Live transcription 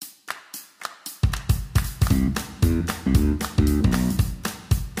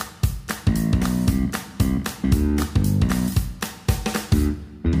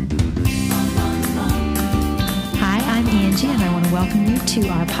Welcome you to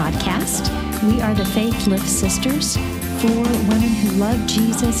our podcast. We are the Faith Lift Sisters, for women who love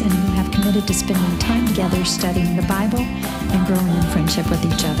Jesus and who have committed to spending time together studying the Bible and growing in friendship with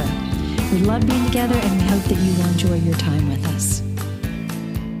each other. We love being together, and we hope that you will enjoy your time with us.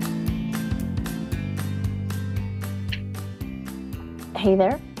 Hey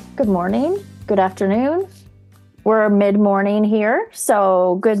there. Good morning. Good afternoon. We're mid-morning here,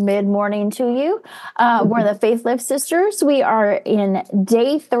 so good mid-morning to you. We're the Faith Lift Sisters. We are in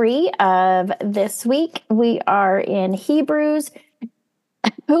day 3 of this week. We are in Hebrews.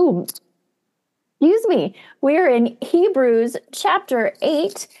 We are in Hebrews chapter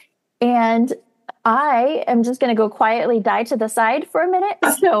 8, and I am just going to go quietly die to the side for a minute.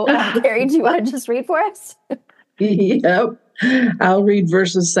 So, Gary, do you want to just read for us? Yep. I'll read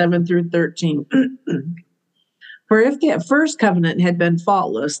verses 7 through 13. For if that first covenant had been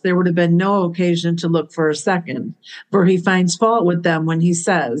faultless, there would have been no occasion to look for a second. For he finds fault with them when he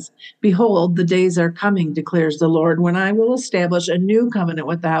says, "Behold, the days are coming, declares the Lord, when I will establish a new covenant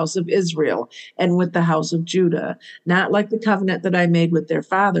with the house of Israel and with the house of Judah, not like the covenant that I made with their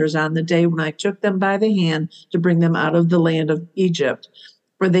fathers on the day when I took them by the hand to bring them out of the land of Egypt.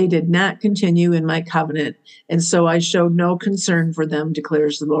 For they did not continue in my covenant, and so I showed no concern for them,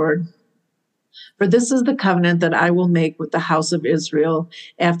 declares the Lord. For this is the covenant that I will make with the house of Israel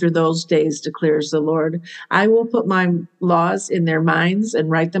after those days, declares the Lord. I will put my laws in their minds and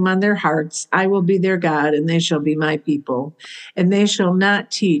write them on their hearts. I will be their God, and they shall be my people. And they shall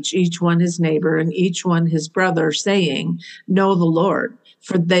not teach each one his neighbor and each one his brother, saying, Know the Lord,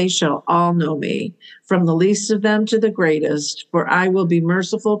 for they shall all know me, from the least of them to the greatest. For I will be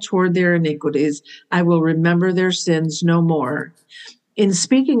merciful toward their iniquities. I will remember their sins no more. In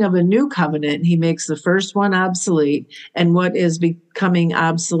speaking of a new covenant, he makes the first one obsolete, and what is becoming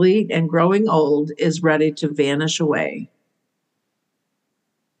obsolete and growing old is ready to vanish away."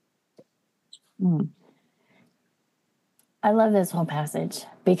 I love this whole passage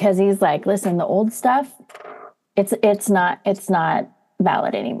because he's like, listen, the old stuff, it's not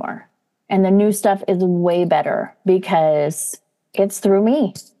valid anymore. And the new stuff is way better because it's through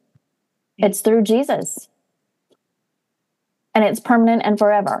me. It's through Jesus. And it's permanent and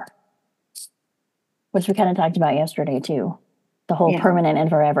forever, which we kind of talked about yesterday too. The whole permanent and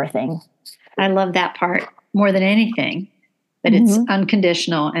forever thing. I love that part more than anything, that it's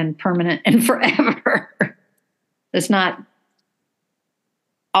unconditional and permanent and forever. It's not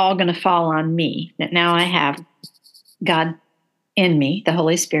all going to fall on me, that now I have God in me, the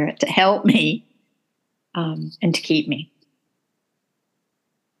Holy Spirit, to help me and to keep me.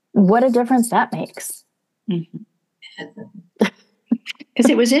 What a difference that makes. Because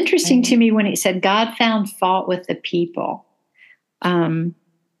it was interesting to me when he said God found fault with the people. Well,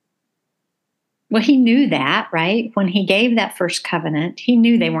 he knew that, right? When he gave that first covenant, he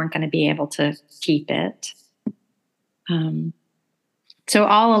knew they weren't going to be able to keep it. So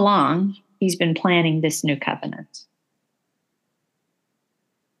all along, he's been planning this new covenant.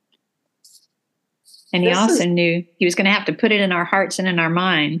 And he also knew he was going to have to put it in our hearts and in our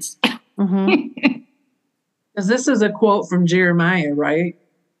minds. Because this is a quote from Jeremiah, right?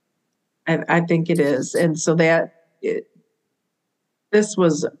 I think it is. And so this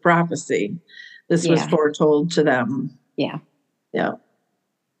was prophecy. This was foretold to them. Yeah. Yeah.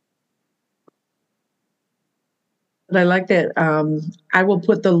 But I like that. I will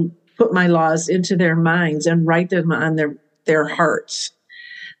put my laws into their minds and write them on their hearts.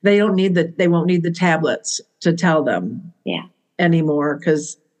 They won't need the tablets to tell them anymore,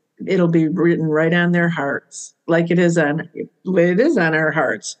 because it'll be written right on their hearts, like it is on our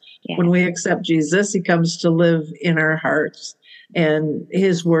hearts. Yeah. When we accept Jesus, he comes to live in our hearts, and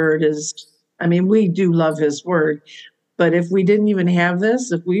his word is, we do love his word, but if we didn't even have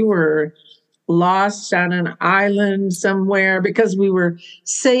this, if we were lost on an island somewhere because we were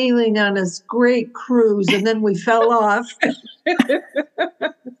sailing on this great cruise and then we fell off.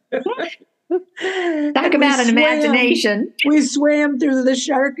 Talk about an imagination. We swam through the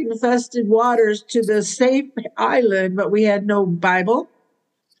shark-infested waters to the safe island, but we had no Bible.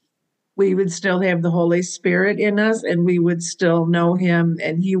 We would still have the Holy Spirit in us, and we would still know him,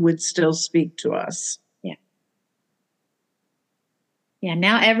 and he would still speak to us. Yeah. Yeah,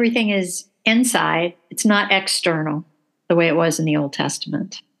 now everything is inside. It's not external the way it was in the Old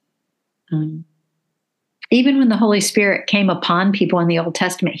Testament. Even when the Holy Spirit came upon people in the Old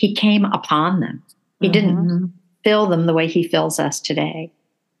Testament, he came upon them. He didn't fill them the way he fills us today.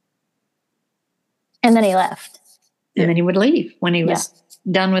 And then he left. And then he would leave when he was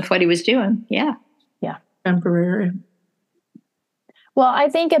done with what he was doing. Yeah. Temporary. Well, I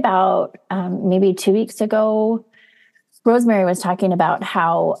think about maybe 2 weeks ago, Rosemary was talking about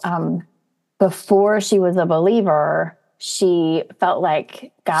how before she was a believer, she felt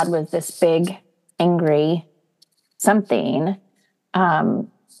like God was this big, angry something.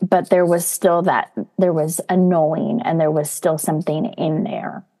 But there was still there was a knowing, and there was still something in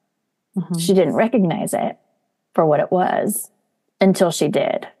there. Mm-hmm. She didn't recognize it for what it was until she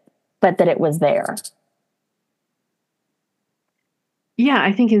did, but that it was there. Yeah,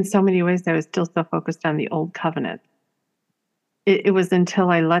 I think in so many ways I was still so focused on the old covenant. It was until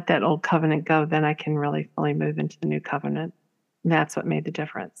I let that old covenant go, then I can really fully move into the new covenant. And that's what made the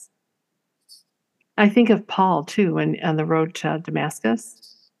difference. I think of Paul, too, on the road to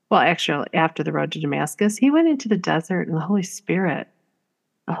Damascus. Well, actually, after the road to Damascus, he went into the desert, and the Holy Spirit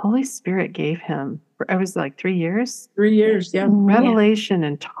gave him, it was like 3 years? 3 years, yeah. Revelation,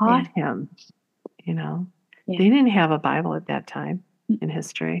 and taught him, They didn't have a Bible at that time in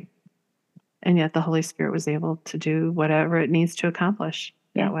history. And yet the Holy Spirit was able to do whatever it needs to accomplish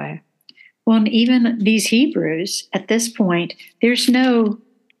that way. Well, and even these Hebrews, at this point, there's no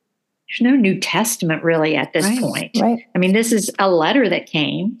New Testament really at this point. Right. I mean, this is a letter that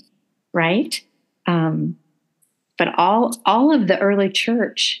came, right? But all of the early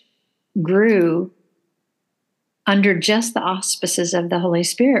church grew under just the auspices of the Holy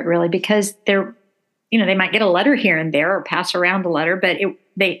Spirit, really, because they might get a letter here and there or pass around a letter, but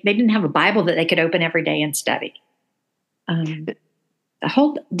they didn't have a Bible that they could open every day and study. A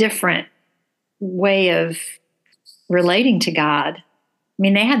whole different way of relating to God. I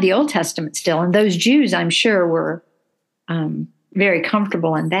mean, they had the Old Testament still, and those Jews, I'm sure, were very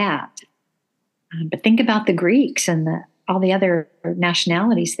comfortable in that. But think about the Greeks and all the other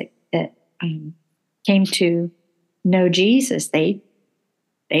nationalities that came to know Jesus. They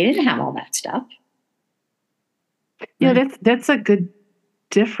didn't have all that stuff. Yeah, that's a good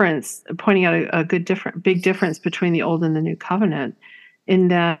difference, pointing out a big difference between the old and the new covenant, in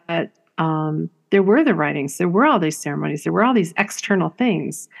that there were the writings, there were all these ceremonies, there were all these external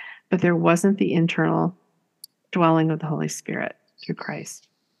things, but there wasn't the internal dwelling of the Holy Spirit through Christ.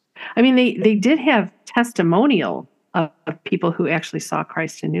 I mean, they did have testimonial of people who actually saw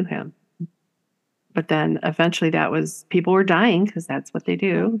Christ and knew him. But then eventually people were dying, because that's what they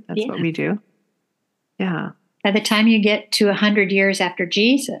do. That's what we do. Yeah. By the time you get to 100 years after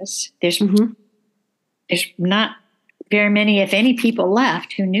Jesus, there's not very many, if any, people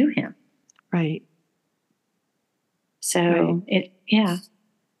left who knew him. Right. So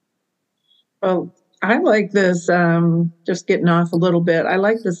Well, I like this, just getting off a little bit. I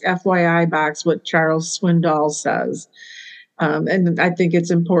like this FYI box, what Charles Swindoll says. And I think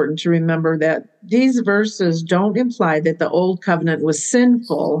it's important to remember that these verses don't imply that the old covenant was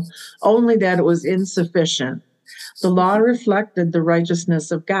sinful, only that it was insufficient. The law reflected the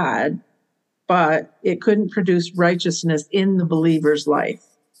righteousness of God, but it couldn't produce righteousness in the believer's life.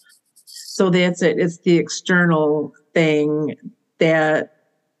 So that's it. It's the external thing that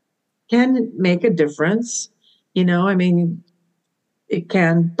can make a difference. I mean, it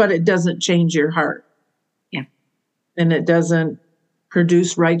can, but it doesn't change your heart. Yeah. And it doesn't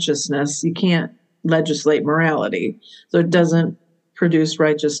produce righteousness. You can't legislate morality. So it doesn't produce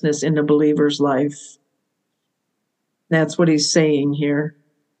righteousness in a believer's life. That's what he's saying here.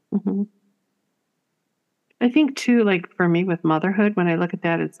 Mm-hmm. I think, too, like for me with motherhood, when I look at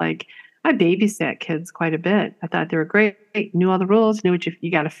that, it's like I babysat kids quite a bit. I thought they were great, knew all the rules, knew what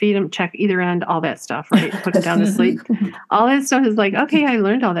you got to feed them, check either end, all that stuff, right? Put them down to sleep. All that stuff is like, okay, I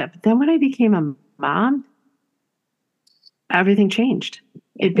learned all that. But then when I became a mom, everything changed.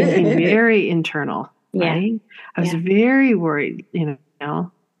 It became very internal, right? I was very worried, if,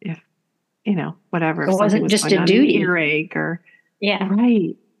 whatever. It wasn't just a duty. Earache or, yeah.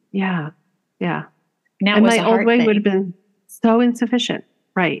 Right. Yeah. Yeah. Now and it was my old way would have been so insufficient.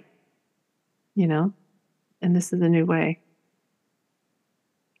 Right. And this is a new way.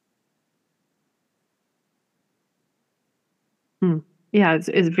 Yeah,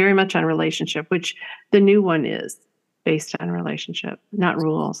 it's very much on relationship, which the new one is based on relationship, not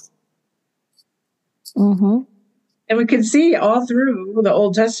rules. Mm-hmm. And we can see all through the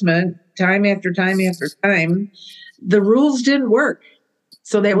Old Testament, time after time after time, the rules didn't work.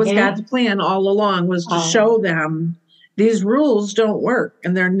 So that was God's plan all along, was to show them these rules don't work,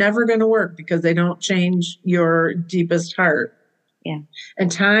 and they're never going to work because they don't change your deepest heart. Yeah.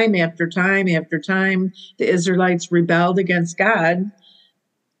 And time after time after time, the Israelites rebelled against God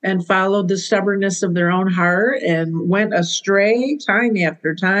and followed the stubbornness of their own heart and went astray time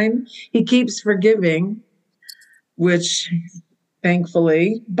after time. He keeps forgiving, which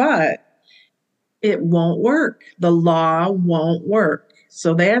thankfully, but it won't work. The law won't work.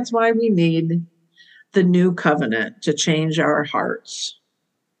 So that's why we need the new covenant to change our hearts.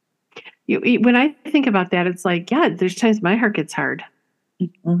 When I think about that, it's like, yeah, there's times my heart gets hard.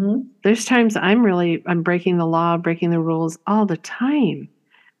 Mm-hmm. There's times I'm breaking the law, breaking the rules all the time.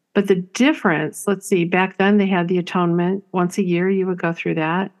 But the difference, let's see, back then they had the atonement. Once a year you would go through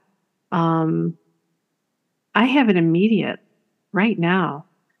that. I have it immediate right now.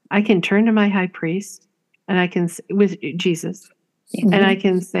 I can turn to my high priest and I can, with Jesus, and I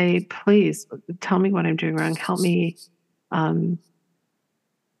can say, please tell me what I'm doing wrong. Help me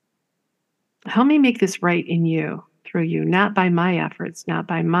make this right in you, through you, not by my efforts, not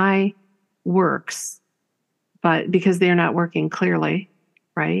by my works, but because they're not working clearly,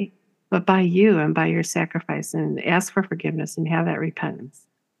 right? But by you and by your sacrifice, and ask for forgiveness and have that repentance.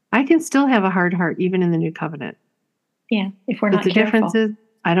 I can still have a hard heart even in the new covenant. Yeah, if we're not the careful. difference is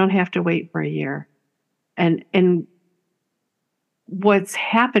I don't have to wait for a year. And what's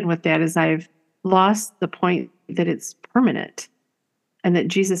happened with that is I've lost the point that it's permanent and that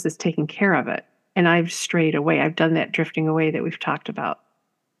Jesus is taking care of it. And I've strayed away. I've done that drifting away that we've talked about,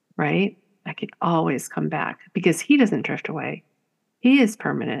 right? I could always come back because he doesn't drift away. He is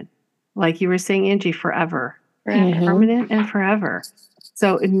permanent. Like you were saying, Angie, forever. Permanent and forever.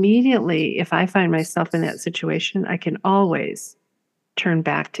 So immediately, if I find myself in that situation, I can always turn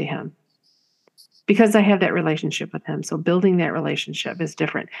back to him because I have that relationship with him. So building that relationship is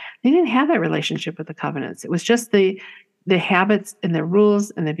different. They didn't have that relationship with the covenants. It was just the habits and the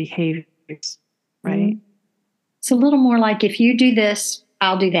rules and the behaviors, right? It's a little more like, if you do this,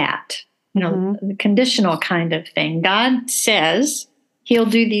 I'll do that. The conditional kind of thing. God says he'll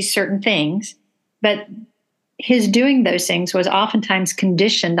do these certain things, but his doing those things was oftentimes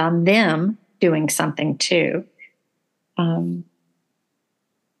conditioned on them doing something too. And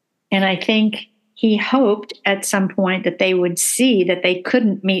I think he hoped at some point that they would see that they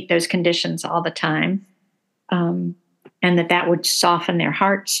couldn't meet those conditions all the time, and that would soften their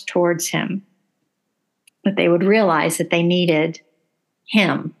hearts towards him, that they would realize that they needed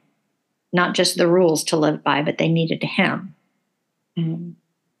him, not just the rules to live by, but they needed him.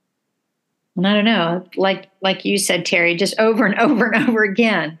 And I don't know, like you said, Terry, just over and over and over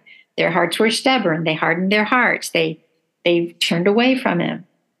again, their hearts were stubborn. They hardened their hearts. They turned away from him.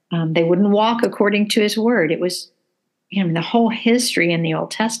 They wouldn't walk according to his word. It was, the whole history in the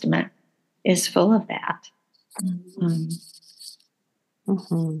Old Testament is full of that.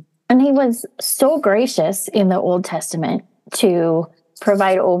 And he was so gracious in the Old Testament to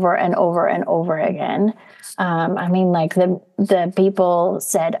provide over and over and over again. Like the people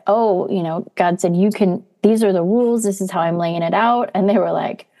said, God said, these are the rules. This is how I'm laying it out. And they were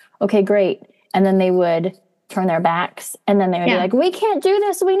like, okay, great. And then they would turn their backs and then they would be like, we can't do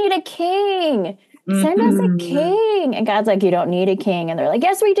this. We need a king. Send us a king. And God's like, you don't need a king. And they're like,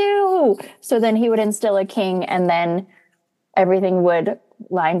 yes, we do. So then he would instill a king and then everything would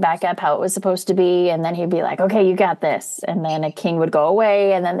line back up how it was supposed to be. And then he'd be like, okay, you got this. And then a king would go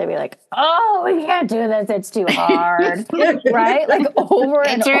away. And then they'd be like, oh, we can't do this. It's too hard. Right? Like over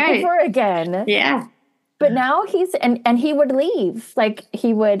and over again. Yeah. But now and he would leave. Like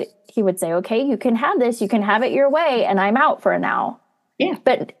he would say, okay, you can have this. You can have it your way. And I'm out for now. Yeah.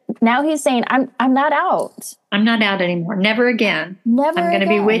 But now he's saying, I'm not out. I'm not out anymore. Never again. Never I'm going to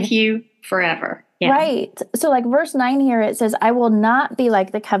be with you forever. Yeah. Right. So like verse 9 here, it says, I will not be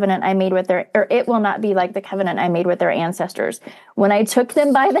like the covenant I made with it will not be like the covenant I made with their ancestors when I took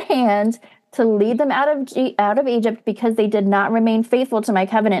them by the hand to lead them out of Egypt, because they did not remain faithful to my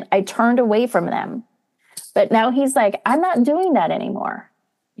covenant. I turned away from them. But now he's like, I'm not doing that anymore.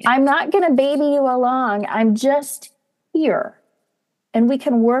 Yeah. I'm not going to baby you along. I'm just here. And we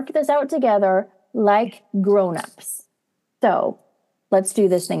can work this out together like grown-ups. So let's do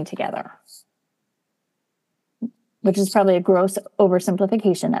this thing together. Which is probably a gross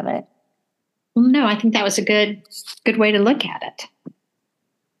oversimplification of it. No, I think that was a good way to look at it.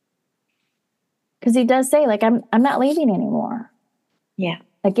 Because he does say, like, I'm not leaving anymore. Yeah.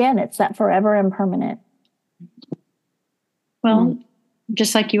 Again, it's that forever and permanent. Well,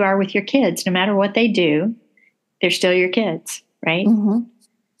 just like you are with your kids, no matter what they do, they're still your kids, right?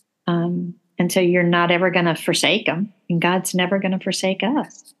 And so you're not ever going to forsake them, and God's never going to forsake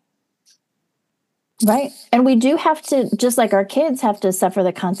us. Right. And we do have to, just like our kids have to suffer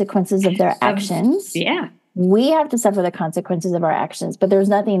the consequences of their actions. Yeah. We have to suffer the consequences of our actions, but there's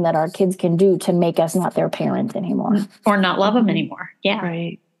nothing that our kids can do to make us not their parent anymore. Or not love them anymore. Yeah.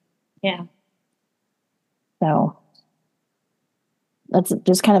 Right. Yeah. So That's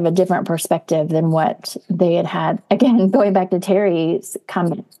just kind of a different perspective than what they had. Again, going back to Terry's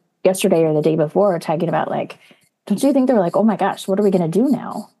comment yesterday or the day before, talking about like, don't you think they're like, oh my gosh, what are we going to do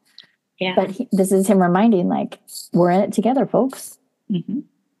now? Yeah. But this is him reminding, like, we're in it together, folks. Mm-hmm.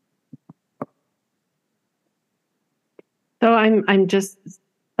 So I'm just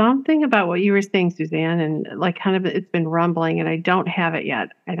something about what you were saying, Suzanne, and like kind of it's been rumbling, and I don't have it yet.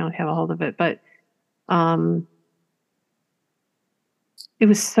 I don't have a hold of it, but it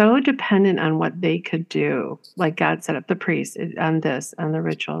was so dependent on what they could do. Like God set up the priests on the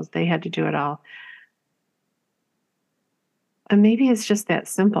rituals. They had to do it all. And maybe it's just that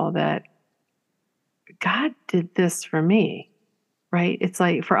simple that God did this for me, right? It's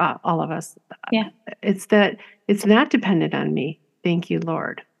like for all of us. Yeah. It's that it's not dependent on me. Thank you,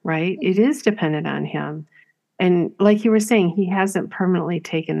 Lord, right? It is dependent on him. And like you were saying, he hasn't permanently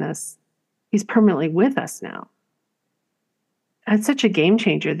taken this. He's permanently with us now. That's such a game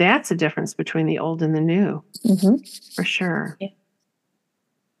changer. That's the difference between the old and the new, for sure. Yeah.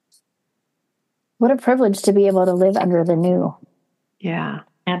 What a privilege to be able to live under the new. Yeah.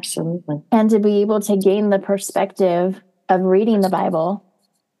 Absolutely. And to be able to gain the perspective of reading the Bible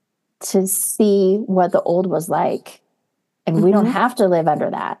to see what the old was like. And we don't have to live under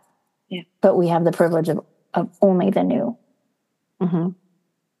that. Yeah. But we have the privilege of only the new. Mm-hmm.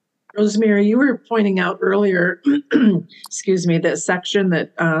 Rosemary, you were pointing out earlier, excuse me, that section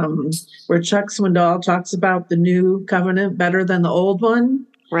that where Chuck Swindoll talks about the new covenant better than the old one.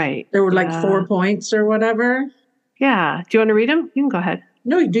 Right. There were like 4 points or whatever. Yeah. Do you want to read them? You can go ahead.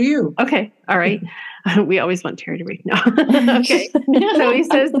 No, do you? Okay. All right. We always want Terry to read. No. Okay. So he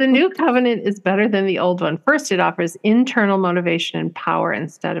says the new covenant is better than the old one. First, it offers internal motivation and power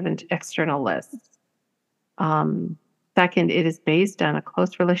instead of external lists. Second, it is based on a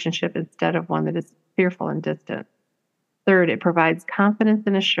close relationship instead of one that is fearful and distant. Third, it provides confidence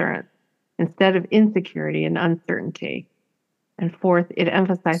and assurance instead of insecurity and uncertainty. And fourth, it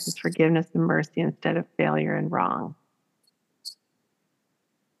emphasizes forgiveness and mercy instead of failure and wrong.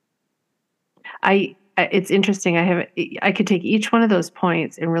 It's interesting. I could take each one of those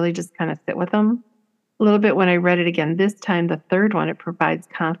points and really just kind of sit with them a little bit when I read it again. This time, the third one, it provides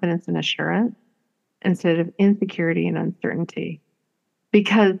confidence and assurance instead of insecurity and uncertainty.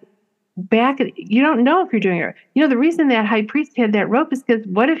 Because you don't know if you're doing it right. You know, the reason that high priest had that rope is because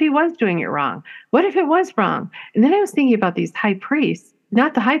what if he was doing it wrong? What if it was wrong? And then I was thinking about these high priests,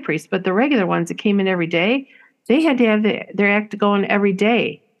 not the high priests, but the regular ones that came in every day. They had to have their act going every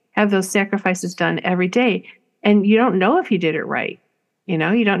day, have those sacrifices done every day. And you don't know if you did it right. You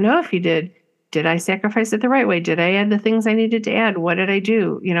know, you don't know if you did I sacrifice it the right way? Did I add the things I needed to add? What did I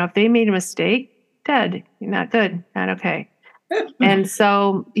do? You know, if they made a mistake, dead, not good, not okay. And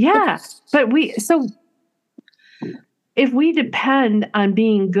so, yeah, but if we depend on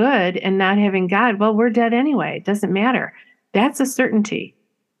being good and not having God, well, we're dead anyway. It doesn't matter. That's a certainty,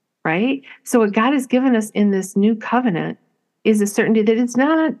 right? So what God has given us in this new covenant is a certainty that it's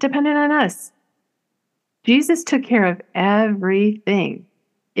not dependent on us. Jesus took care of everything.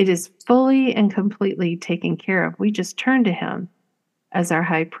 It is fully and completely taken care of. We just turn to him as our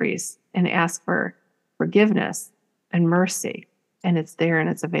high priest and ask for forgiveness and mercy. And it's there and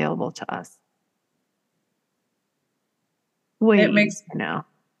it's available to us. Wait, It makes no.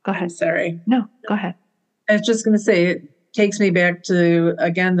 Go ahead. I'm sorry. No, go ahead. I was just going to say, it takes me back to,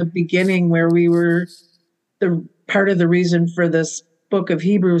 again, the beginning where we were, the part of the reason for this book of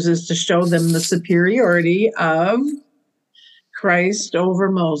Hebrews is to show them the superiority of Christ over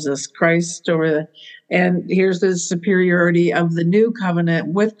Moses, and here's the superiority of the new covenant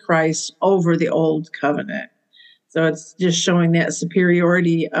with Christ over the old covenant. So it's just showing that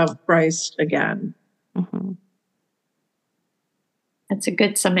superiority of Christ again. Mm-hmm. That's a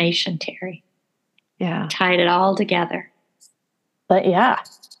good summation, Terry. Yeah. Tied it all together. But yeah,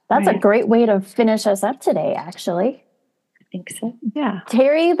 that's a great way to finish us up today, actually. I think so. Yeah.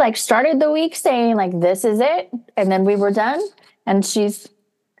 Terry started the week saying this is it. And then we were done. And she's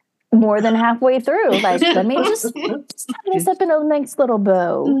more than halfway through. Let me just tie this up in a nice little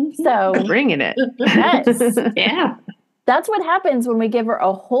bow. So bringing it. Yes. Yeah. That's what happens when we give her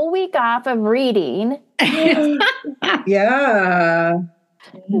a whole week off of reading. Yeah.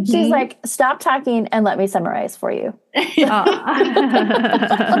 She's like, stop talking and let me summarize for you.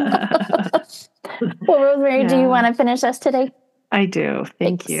 Well, Rosemary, do you want to finish us today? I do.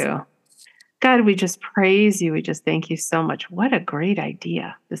 Thank you. God, we just praise you. We just thank you so much. What a great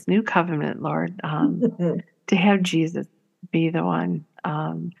idea. This new covenant, Lord, to have Jesus be the one,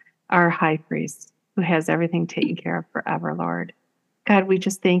 our high priest who has everything taken care of forever, Lord. God, we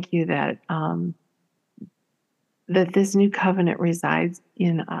just thank you that that this new covenant resides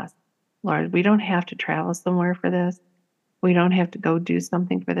in us. Lord, we don't have to travel somewhere for this. We don't have to go do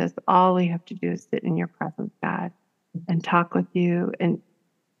something for this. All we have to do is sit in your presence, God, and talk with you. And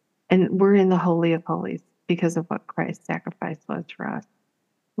we're in the Holy of Holies because of what Christ's sacrifice was for us.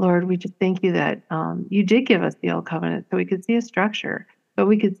 Lord, we just thank you that you did give us the old covenant so we could see a structure, but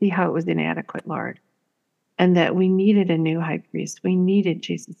we could see how it was inadequate, Lord, and that we needed a new high priest. We needed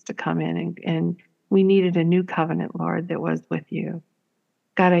Jesus to come in, and we needed a new covenant, Lord, that was with you.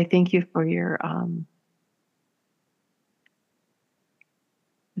 God, I thank you for your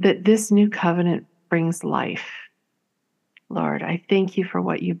that this new covenant brings life. Lord, I thank you for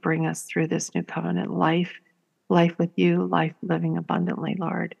what you bring us through this new covenant, life with you, life living abundantly,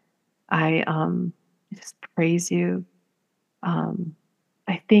 Lord. I just praise you.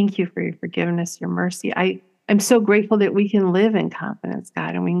 I thank you for your forgiveness, your mercy. I'm so grateful that we can live in confidence,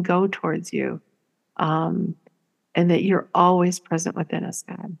 God, and we can go towards you, and that you're always present within us,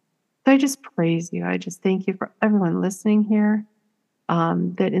 God. So I just praise you. I just thank you for everyone listening here,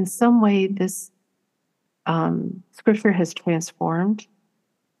 that in some way this scripture has transformed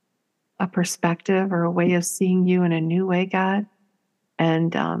a perspective or a way of seeing you in a new way, God,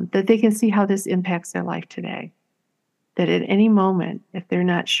 and that they can see how this impacts their life today. That at any moment, if they're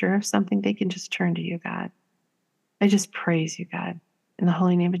not sure of something, they can just turn to you, God. I just praise you, God, in the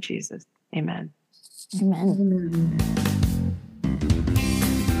holy name of Jesus. Amen. Amen.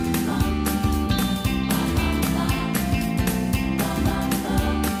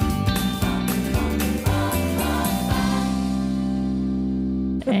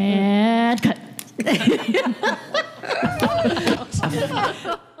 And cut.